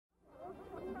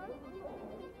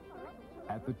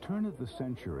At the turn of the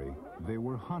century, they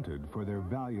were hunted for their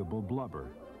valuable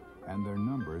blubber, and their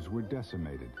numbers were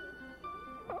decimated.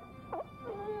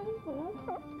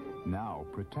 Now,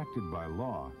 protected by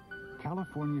law,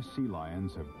 California sea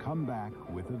lions have come back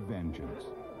with a vengeance.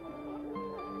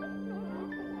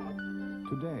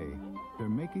 Today, they're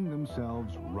making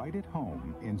themselves right at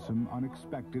home in some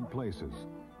unexpected places,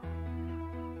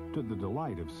 to the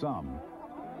delight of some,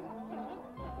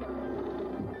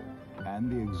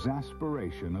 and the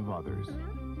exasperation of others.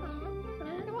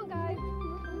 Come on, guys.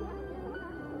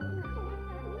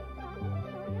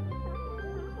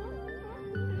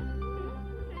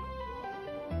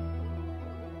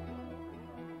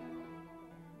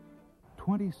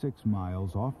 "26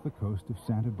 miles off the coast of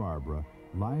Santa Barbara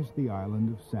lies the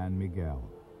island of San Miguel.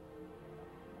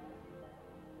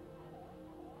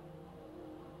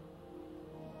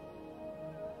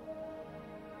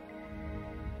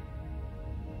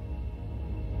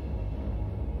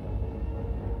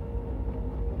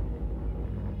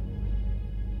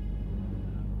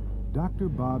 Dr.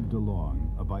 Bob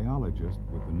DeLong, a biologist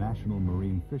with the National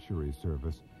Marine Fisheries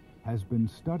Service, has been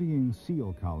studying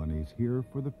seal colonies here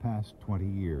for the past 20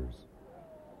 years.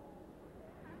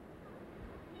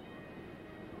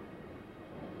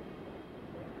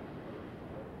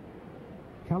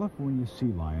 California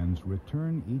sea lions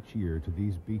return each year to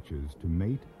these beaches to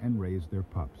mate and raise their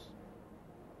pups.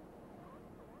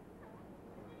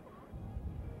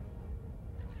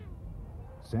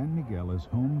 San Miguel is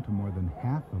home to more than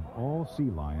half of all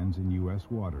sea lions in U.S.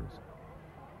 waters.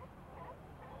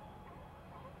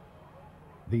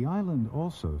 The island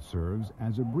also serves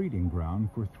as a breeding ground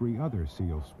for 3 other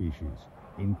seal species,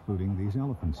 including these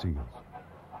elephant seals.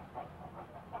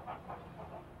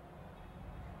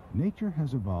 Nature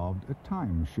has evolved a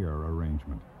timeshare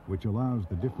arrangement, which allows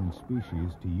the different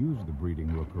species to use the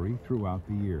breeding rookery throughout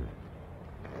the year.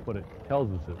 What it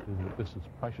tells us is that this is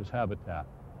precious habitat,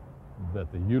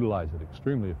 that they utilize it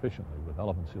extremely efficiently, with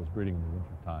elephant seals breeding in the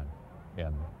wintertime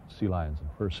and sea lions and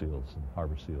fur seals and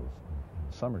harbor seals in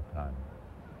the summertime.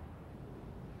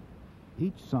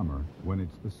 Each summer, when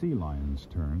it's the sea lions'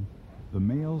 turn, the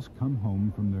males come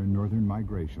home from their northern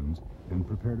migrations and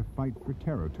prepare to fight for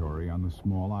territory on the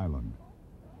small island.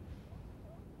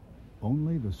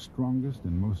 Only the strongest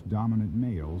and most dominant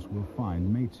males will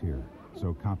find mates here,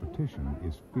 so competition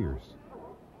is fierce.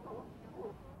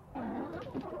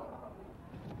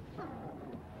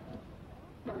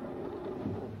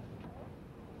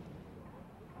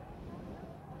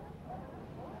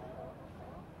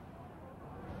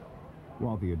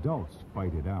 While the adults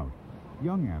fight it out,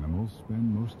 young animals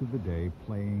spend most of the day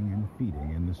playing and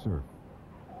feeding in the surf.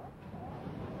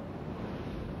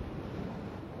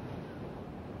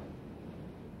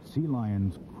 Sea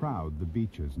lions crowd the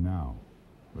beaches now,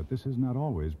 but this has not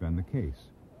always been the case.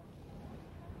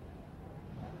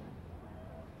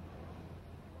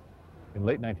 In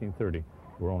late 1930,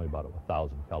 there were only about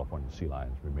 1,000 California sea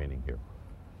lions remaining here.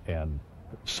 And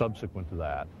subsequent to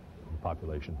that, the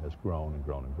population has grown and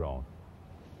grown and grown.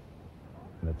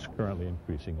 And it's currently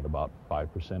increasing at about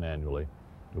 5% annually,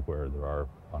 to where there are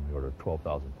on the order of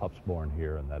 12,000 pups born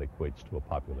here, and that equates to a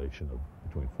population of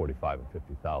between 45 and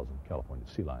 50,000 California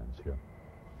sea lions here.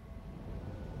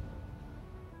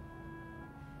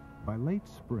 By late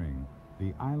spring,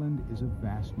 the island is a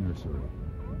vast nursery.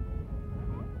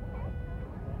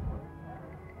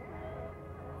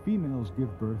 Females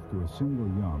give birth to a single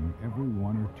young every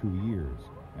 1 or 2 years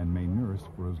and may nurse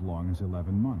for as long as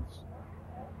 11 months.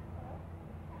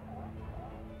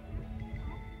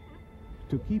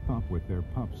 To keep up with their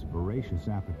pups' voracious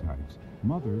appetites,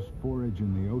 mothers forage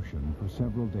in the ocean for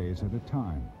several days at a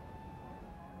time.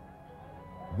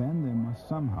 Then they must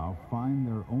somehow find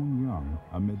their own young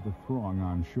amid the throng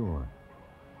on shore.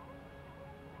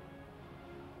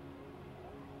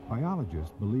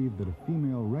 Biologists believe that a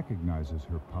female recognizes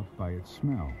her pup by its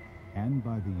smell and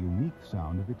by the unique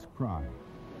sound of its cry.